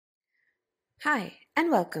Hi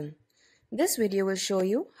and welcome. This video will show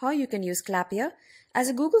you how you can use Clappia as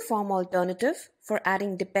a Google Form alternative for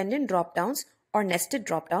adding dependent dropdowns or nested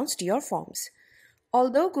dropdowns to your forms.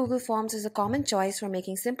 Although Google Forms is a common choice for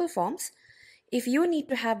making simple forms, if you need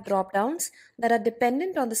to have dropdowns that are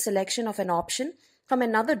dependent on the selection of an option from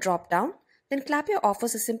another dropdown, then Clappia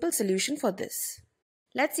offers a simple solution for this.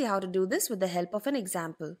 Let's see how to do this with the help of an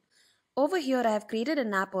example. Over here, I have created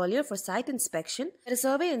an app earlier for site inspection where a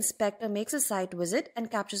survey inspector makes a site visit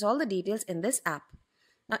and captures all the details in this app.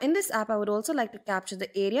 Now in this app, I would also like to capture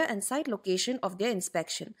the area and site location of their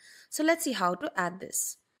inspection. So let's see how to add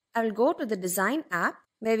this. I will go to the Design app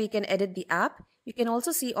where we can edit the app. You can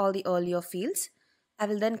also see all the earlier fields. I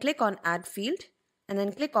will then click on Add Field and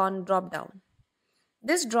then click on Drop Down.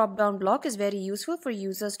 This drop-down block is very useful for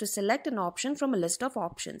users to select an option from a list of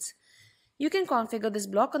options. You can configure this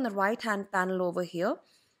block on the right-hand panel over here.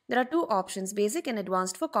 There are two options, Basic and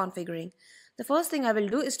Advanced, for configuring. The first thing I will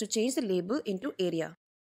do is to change the label into Area.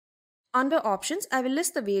 Under Options, I will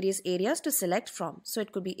list the various areas to select from. So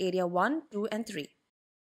it could be Area 1, 2 and 3.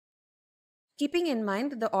 Keeping in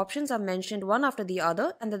mind that the options are mentioned one after the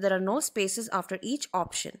other and that there are no spaces after each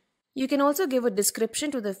option. You can also give a description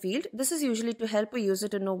to the field. This is usually to help a user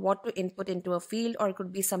to know what to input into a field, or it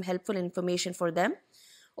could be some helpful information for them.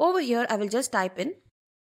 Over here, I will just type in,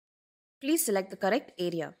 please select the correct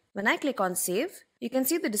area. When I click on Save, you can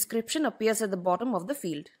see the description appears at the bottom of the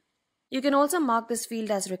field. You can also mark this field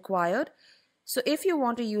as required. So if you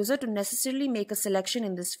want a user to necessarily make a selection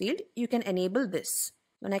in this field, you can enable this.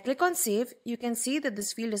 When I click on Save, you can see that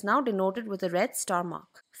this field is now denoted with a red star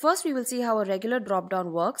mark. First, we will see how a regular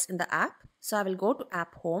dropdown works in the app. So I will go to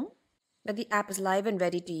App Home, where the app is live and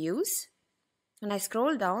ready to use. When I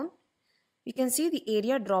scroll down, we can see the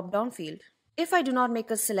area drop-down field. If I do not make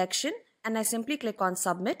a selection and I simply click on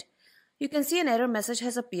Submit, you can see an error message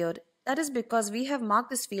has appeared. That is because we have marked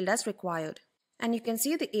this field as required. And you can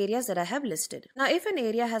see the areas that I have listed. Now if an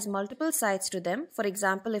area has multiple sites to them, for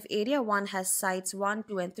example if area 1 has sites 1,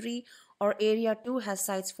 2 and 3, or area 2 has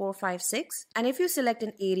sites 4, 5, 6, and if you select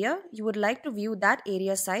an area, you would like to view that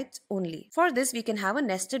area sites only. For this we can have a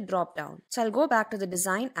nested drop-down. So I'll go back to the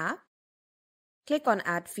Design app, click on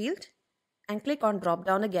Add Field, and click on drop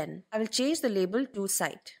down again. I will change the label to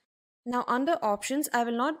site. Now under options, I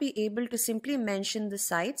will not be able to simply mention the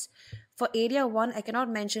sites. For area 1, I cannot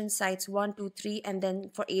mention sites 1, 2, 3 and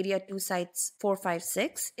then for area 2 sites 4, 5,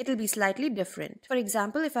 6. It will be slightly different. For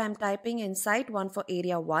example, if I am typing in site 1 for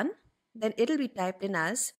area 1, then it will be typed in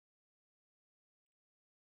as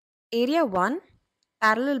area 1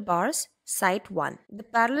 parallel bars site 1. The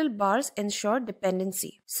parallel bars ensure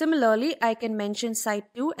dependency. Similarly, I can mention site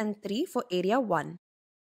 2 and 3 for area 1.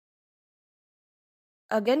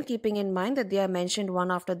 Again, keeping in mind that they are mentioned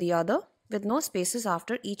one after the other with no spaces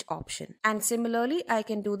after each option. And similarly, I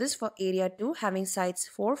can do this for area 2 having sites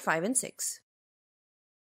 4, 5 and 6.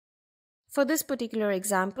 For this particular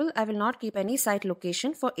example, I will not keep any site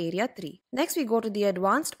location for area 3. Next, we go to the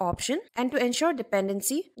advanced option, and to ensure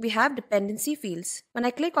dependency, we have dependency fields. When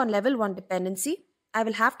I click on level 1 dependency, I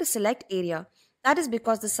will have to select area. That is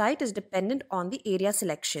because the site is dependent on the area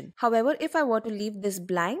selection. However, if I were to leave this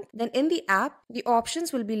blank, then in the app, the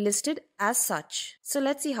options will be listed as such. So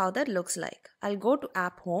let's see how that looks like. I'll go to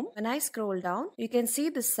App Home. When I scroll down, you can see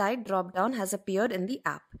the site drop-down has appeared in the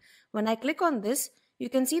app. When I click on this, you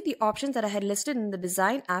can see the options that I had listed in the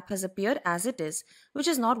Design app has appeared as it is, which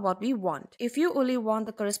is not what we want. If you only want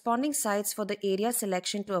the corresponding sites for the area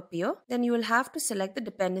selection to appear, then you will have to select the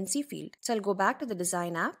dependency field. So I'll go back to the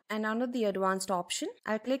Design app, and under the advanced option,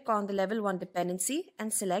 I'll click on the level 1 dependency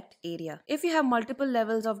and select area. If you have multiple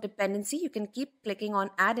levels of dependency, you can keep clicking on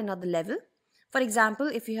add another level. For example,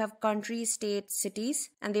 if you have countries, states, cities,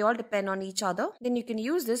 and they all depend on each other, then you can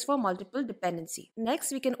use this for multiple dependency.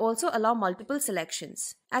 Next, we can also allow multiple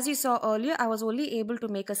selections. As you saw earlier, I was only able to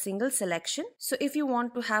make a single selection. So if you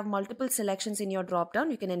want to have multiple selections in your dropdown,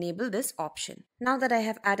 you can enable this option. Now that I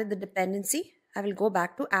have added the dependency, I will go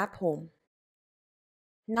back to App Home.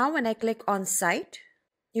 Now when I click on Site,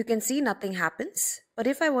 you can see nothing happens. But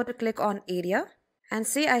if I were to click on Area and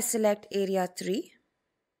say I select Area 3,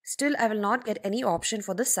 still I will not get any option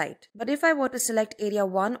for the site. But if I were to select area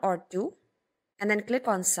 1 or 2 and then click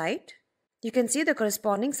on site, you can see the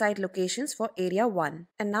corresponding site locations for area 1.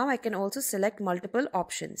 And now I can also select multiple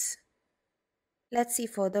options. Let's see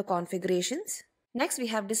further configurations. Next, we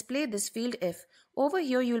have display this field if. Over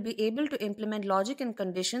here, you will be able to implement logic and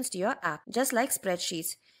conditions to your app, just like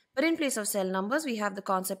spreadsheets. But in place of cell numbers, we have the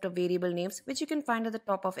concept of variable names, which you can find at the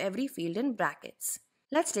top of every field in brackets.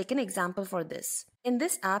 Let's take an example for this. In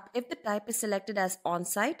this app, if the type is selected as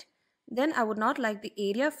on-site, then I would not like the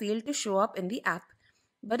area field to show up in the app.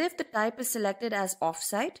 But if the type is selected as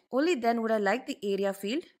offsite, only then would I like the area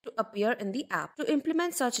field to appear in the app. To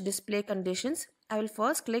implement such display conditions, I will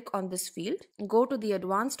first click on this field, go to the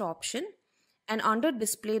advanced option, and under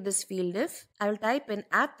display this field if, I will type in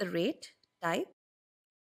 @type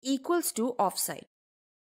equals to offsite.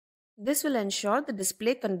 This will ensure the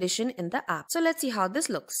display condition in the app. So let's see how this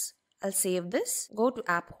looks. I'll save this, go to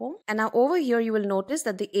app home, and now over here you will notice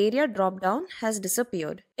that the area drop down has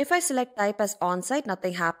disappeared. If I select type as onsite,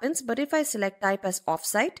 nothing happens, but if I select type as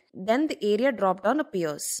offsite, then the area drop down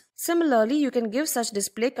appears. Similarly, you can give such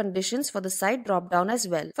display conditions for the site drop down as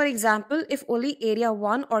well. For example, if only area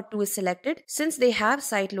 1 or 2 is selected, since they have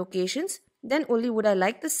site locations, then only would I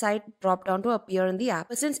like the site drop down to appear in the app.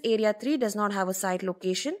 But since area 3 does not have a site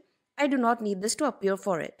location, I do not need this to appear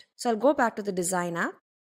for it. So I'll go back to the design app.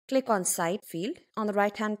 Click on Site field on the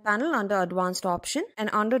right hand panel under Advanced option, and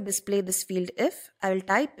under Display this field if, I will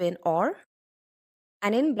type in OR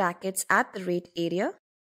and in brackets @area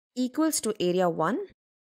equals to area 1,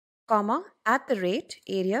 comma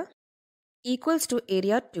 @area equals to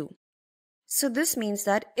area 2. So this means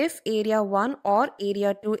that if area 1 or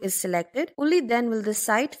area 2 is selected, only then will the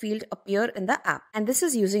site field appear in the app. And this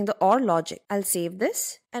is using the OR logic. I'll save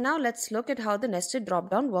this. And now let's look at how the nested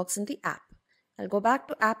dropdown works in the app. I'll go back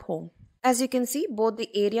to app home. As you can see, both the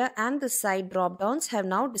area and the site dropdowns have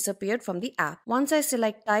now disappeared from the app. Once I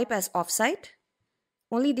select type as offsite,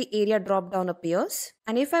 only the area dropdown appears.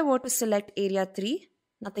 And if I were to select area 3,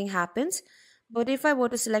 nothing happens. But if I were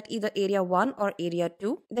to select either area 1 or area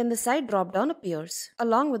 2, then the site dropdown appears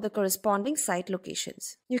along with the corresponding site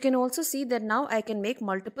locations. You can also see that now I can make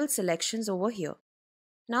multiple selections over here.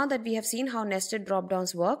 Now that we have seen how nested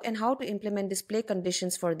dropdowns work and how to implement display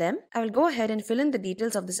conditions for them, I will go ahead and fill in the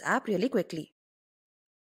details of this app really quickly.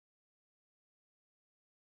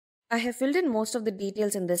 I have filled in most of the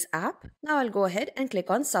details in this app. Now I'll go ahead and click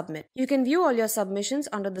on Submit. You can view all your submissions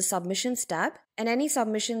under the Submissions tab, and any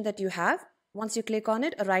submission that you have, once you click on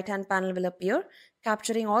it, a right-hand panel will appear,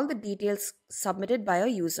 capturing all the details submitted by a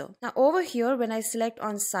user. Now over here, when I select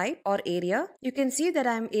on site or area, you can see that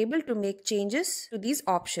I am able to make changes to these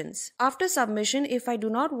options. After submission, if I do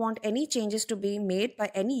not want any changes to be made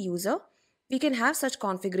by any user, we can have such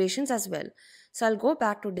configurations as well. So I'll go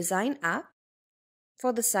back to Design app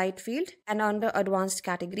for the site field, and under Advanced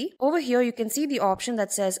category, over here you can see the option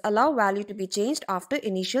that says Allow value to be changed after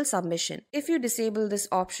initial submission. If you disable this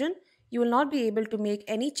option, you will not be able to make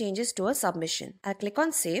any changes to a submission. I'll click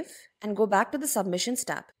on Save and go back to the Submissions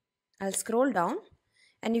tab. I'll scroll down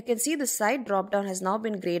and you can see the site dropdown has now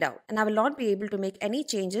been grayed out, and I will not be able to make any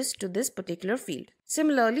changes to this particular field.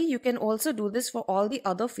 Similarly, you can also do this for all the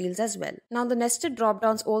other fields as well. Now the nested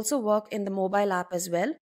dropdowns also work in the mobile app as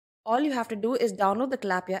well. All you have to do is download the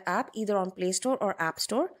Clappia app either on Play Store or App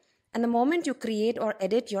Store, and the moment you create or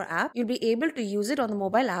edit your app, you'll be able to use it on the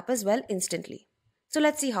mobile app as well instantly. So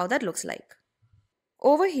let's see how that looks like.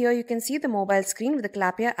 Over here you can see the mobile screen with the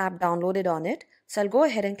Clappia app downloaded on it. So I'll go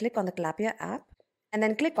ahead and click on the Clappia app and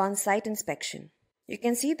then click on Site Inspection. You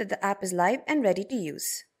can see that the app is live and ready to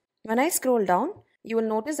use. When I scroll down, you will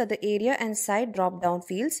notice that the area and site drop-down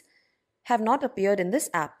fields have not appeared in this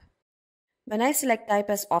app. When I select type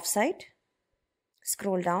as offsite,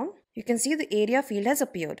 scroll down, you can see the area field has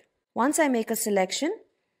appeared. Once I make a selection,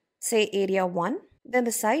 say area 1, then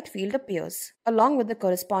the site field appears along with the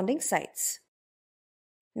corresponding sites.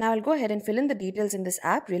 Now I'll go ahead and fill in the details in this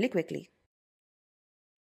app really quickly.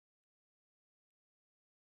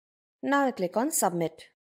 Now I'll click on Submit.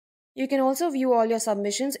 You can also view all your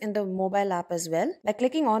submissions in the mobile app as well by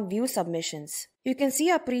clicking on View Submissions. You can see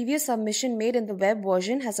our previous submission made in the web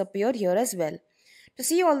version has appeared here as well. To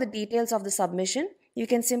see all the details of the submission, you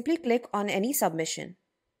can simply click on any submission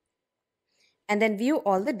and then view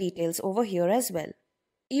all the details over here as well.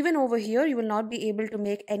 Even over here, you will not be able to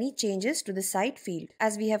make any changes to the site field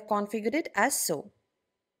as we have configured it as so.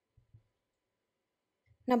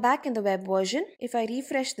 Now back in the web version, if I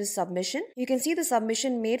refresh this submission, you can see the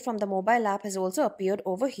submission made from the mobile app has also appeared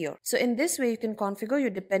over here. So in this way, you can configure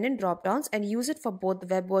your dependent dropdowns and use it for both the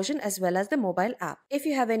web version as well as the mobile app. If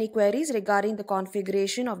you have any queries regarding the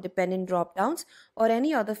configuration of dependent dropdowns or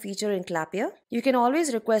any other feature in Clappia, you can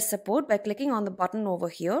always request support by clicking on the button over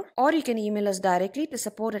here, or you can email us directly to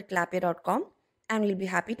support@clappia.com and we'll be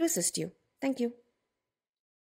happy to assist you. Thank you.